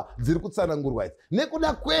menguva dziri kutsanangurwa idzi.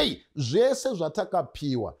 Nekuda kwei zvese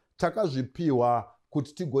zvatakapiwa, takazvipiwa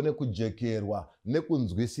kuti tigone kujekerwa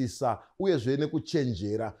nekunzwisisa uyezve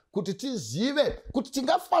nekuchenjera, kuti tizive kuti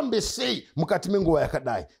tingafambe sei mukati menguva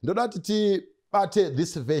yakadai. Ndoda kuti tibate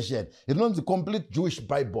this version. Rinonzi Complete Jewish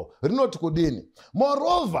Bible. Rinoti kudini?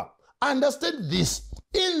 Moreover, understand this,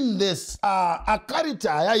 in this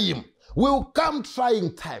akarita hayayim will come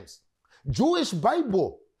trying times. Jewish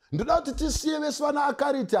Bible, ndoda kuti tisiye vese vana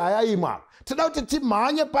akarita hayayima, toda kuti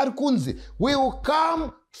timhanye pari kunzi will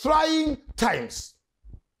come trying times.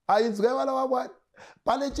 Ainzwai vana vaMwari,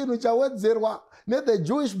 pane chinhu chawedzerwa nethe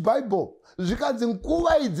Jewish Bible, zvikanzi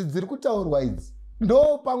nguva idzi dziri kutaurwa idzi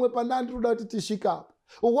ndo pamwe pandandinoda kuti tisvika.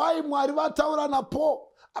 Why Mwari vataura naPaul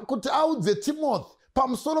kuti audze Timothy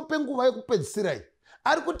pamusoro penguva yekupedzisira iyi?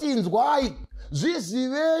 Ari kuti inzwai,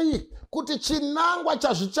 zvizivei kuti chinangwa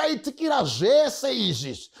chazvichaitikira zvese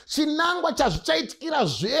izvizvi, chinangwa chazvichaitikira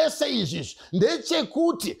zvese izvizvi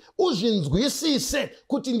ndechekuti uzvinzwisise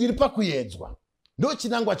kuti ndiri pakuedzwa. Ndo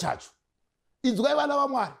chinangwa chacho. Inzwai vana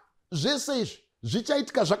vaMwari, zvese izvi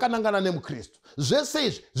zvichaitika zvakanangana nemuKristu. Zvese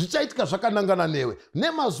izvi zvichaitika zvakanangana newe.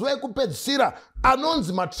 Nemazuva ekupedzisira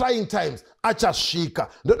anonzi ma-trying times achasvika.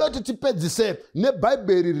 Ndoda kuti tipedzise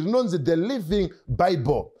nebhaibheri rinonzi The Living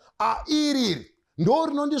Bible. Iri ndo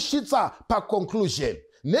rinondisvitsa paconclusion.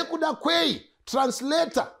 Nekuda kwei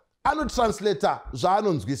translator anotranslata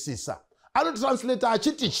zvaanonzwisisa. Anotranslata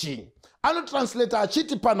achiti chinyi? Anotranslata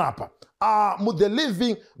achiti panapa. Mu The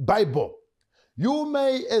Living Bible, You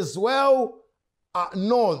may as well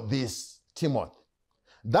know this, Timothy,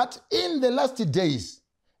 that in the last days,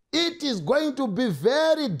 it is going to be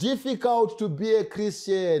very difficult to be a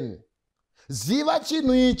Christian. Ziva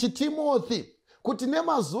chinhu ichi, Timothy, kuti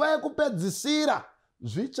nemazuva ekupedzisira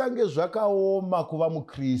zvichange zvakaoma kuva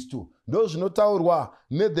mukristu. Ndo zvinotaurwa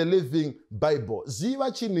neThe Living Bible.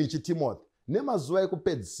 Ziva chinhu ichi, Timothy, nemazuva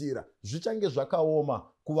ekupedzisira zvichange zvakaoma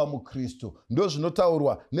kuva mukristu. Ndo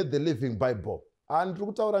zvinotaurwa neThe Living Bible. Ndiri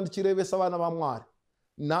kutaura ndichirevesa vana vaMwari.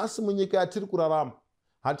 Nhasi munyika yatiri kurarama,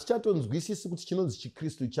 hatichatonzwisisi kuti chinonzi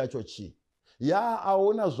chikristu chacho chii.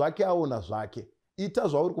 Aona zvake. Ita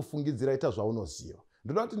zvauri kufungidzira, ita zvaunoziva.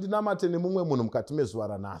 Ndoda kuti ndinamate nemumwe munhu mukati mezuva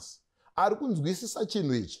ranhasi ari kunzwisisa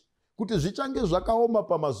chinhu ichi, kuti zvichange zvakaoma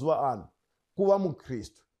pamazuva ano kuva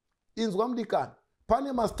mukristu. Inzwa mudikani,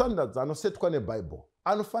 pane mastandards anosetwa neBhayibheri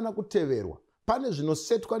anofana kuteverwa. Pane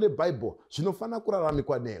zvinosetwa neBhayibheri zvinofana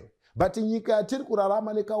kuraramikwa newe. But nyika yatiri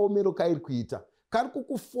kurarama nekaomero kairi kuita, kari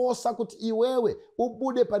kukufosa kuti iwewe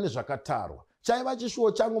ubude pane zvakatarwa. Chaiva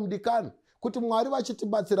chishuwo changu mudikani, kuti Mwari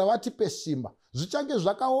vachitibatsira vatipe simba. Zvichange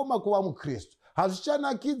zvakaoma kuva mukristu.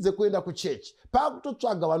 Hazvichanakidze kuenda kuchechi,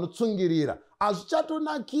 pakutotsvaga vanotsungirira.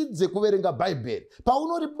 Hazvichatonakidze kuverenga Bhaibheri.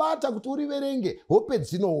 Paunoribata kuti uriverenge, hope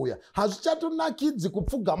dzinouya. Hazvichatonakidze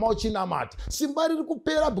kupfugama uchinamata. Simba riri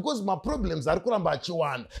kupera because maproblems ari kuramba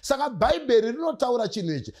achiwanda. Saka Bhaibheri rinotaura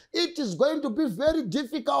chinhu ichi. It is going to be very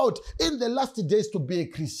difficult in the last days to be a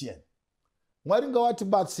Christian. Mwari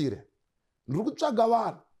ngavatibatsire. Ndiri kutsvaga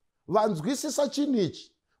vanhu vanzwisisa chinhu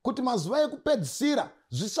ichi, kuti mazuva ekupedzisira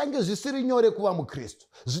zvichange zvisiri nyore kuva mukristu.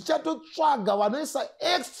 Zvichatotsvaga vanoisa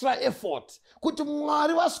extra effort kuti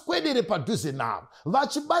Mwari vaswedere padhuze navo,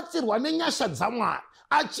 vachibatsirwa nenyasha dzaMwari,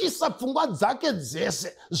 achiisa pfungwa dzake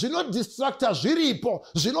dzese. Zvinodistracta zviripo,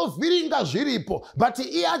 zvinovhiringa zviripo, but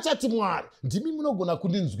iye achati, Mwari, ndimi munogona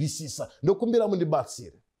kundinzwisisa, ndokumbira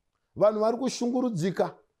mundibatsire. Vanhu vari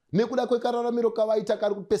kushungurudzika nekuda kwekararamiro kavaita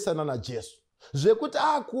kari kupesana naJesu, zvekuti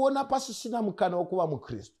kuona pasisina mukana wokuva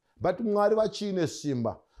mukristu. But Mwari vachiine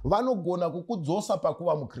simba, vanogona kukudzosa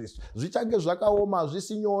pakuva mukristu. Zvichange zvakaoma,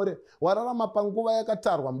 hazvisi nyore. Wararama panguva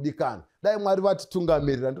yakatarwa mudikani. Dai Mwari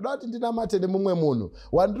vatitungamirira. Ndoda kuti ndinamate nemumwe munhu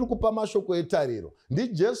wandiri kupa mashoko etariro.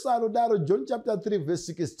 NdiJesu anodaro, John chapter 3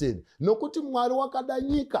 verse 16. Nokuti Mwari wakada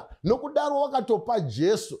nyika, nokudaro wakatopa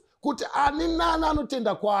Jesu, kuti ani nani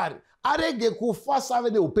anotenda kwaari arege kufa save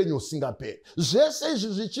neupenyu husingaperi. Zvese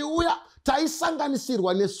izvi zvichiuya,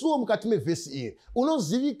 taisanganisirwa nesuwo mukati mevhesi iri.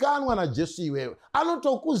 Unozivikanwa naJesu iwewe.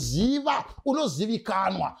 Anotokuziva,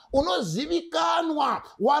 unozivikanwa.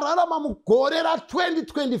 Wararama mugore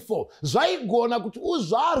ra2024. Zvaigona kuti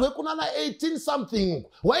uzvarwe kunana 18 something.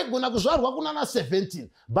 Waigona kuzvarwa kunana 17.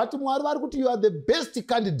 But Mwari vari kuti you are the best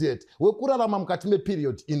candidate wekurarama mukati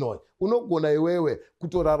meperiod inoyi. Unogona iwewe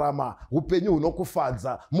kutorarama upenyu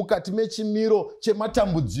hunokufadza mukati mechimiro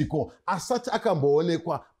chematambudziko asati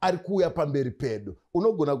akamboonekwa ari kuuya pamberi pedu.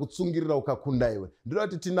 Unogona kutsungirira ukakunda iwe. Ndoda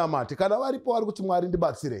kuti tinamate. Kana varipo vari kuti Mwari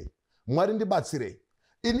ndibatsirei, Mwari ndibatsirei,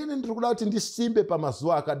 inini ndiri kuda kuti ndisimbe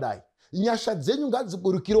pamazuva akadai. Nyasha dzenyu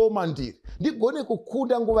ngadziburukirewo mandiri, ndigone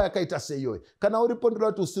kukunda nguva yakaita seiyoyi. Kana uripo ndoda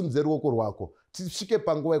kuti usimudze ruoko rwako tisvike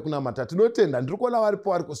panguva yekunamata. Tinotenda, ndiri kuona varipo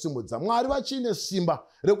vari kusimudza. Mwari vachiine simba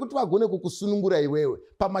rekuti vagone kukusunungura iwewe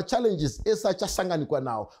pamachallenges ese achasanganikwa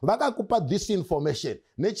nawo. Vakakupa this information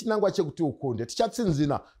nechinangwa chekuti ukunde.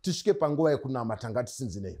 Tichatsinzina tisvike panguva yekunamata.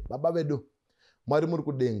 Ngatitsinzinei. Baba vedu Mwari muri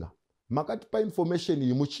kudenga, makatipa information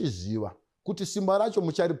iyi muchiziva kuti simba racho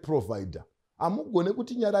muchariprovider. Hamugone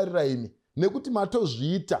kutinyararira imi nekuti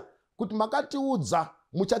matozviita, kuti makatiudza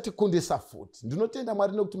muchatikundisa futi. Ndinotenda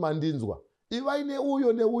Mwari nekuti mandinzwa. Ivai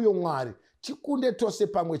neuyo Mwari, tikunde tose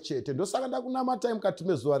pamwe chete. Ndosaka ndakunamatai mukati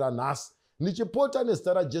mezuva ranhasi, ndichipota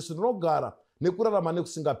nezita raJesu rinogara nekurarama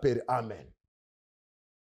nekusingaperi. Amen.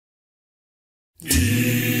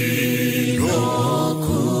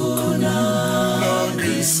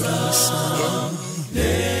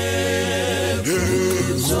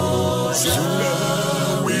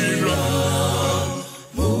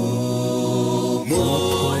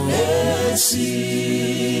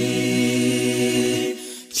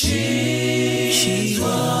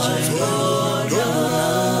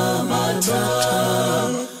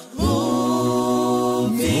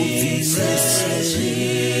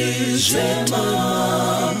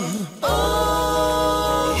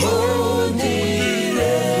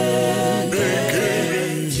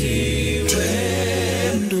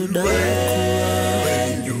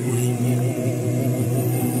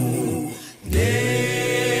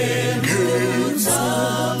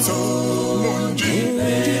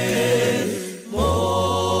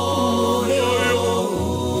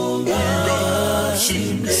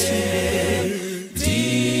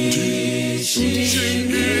 So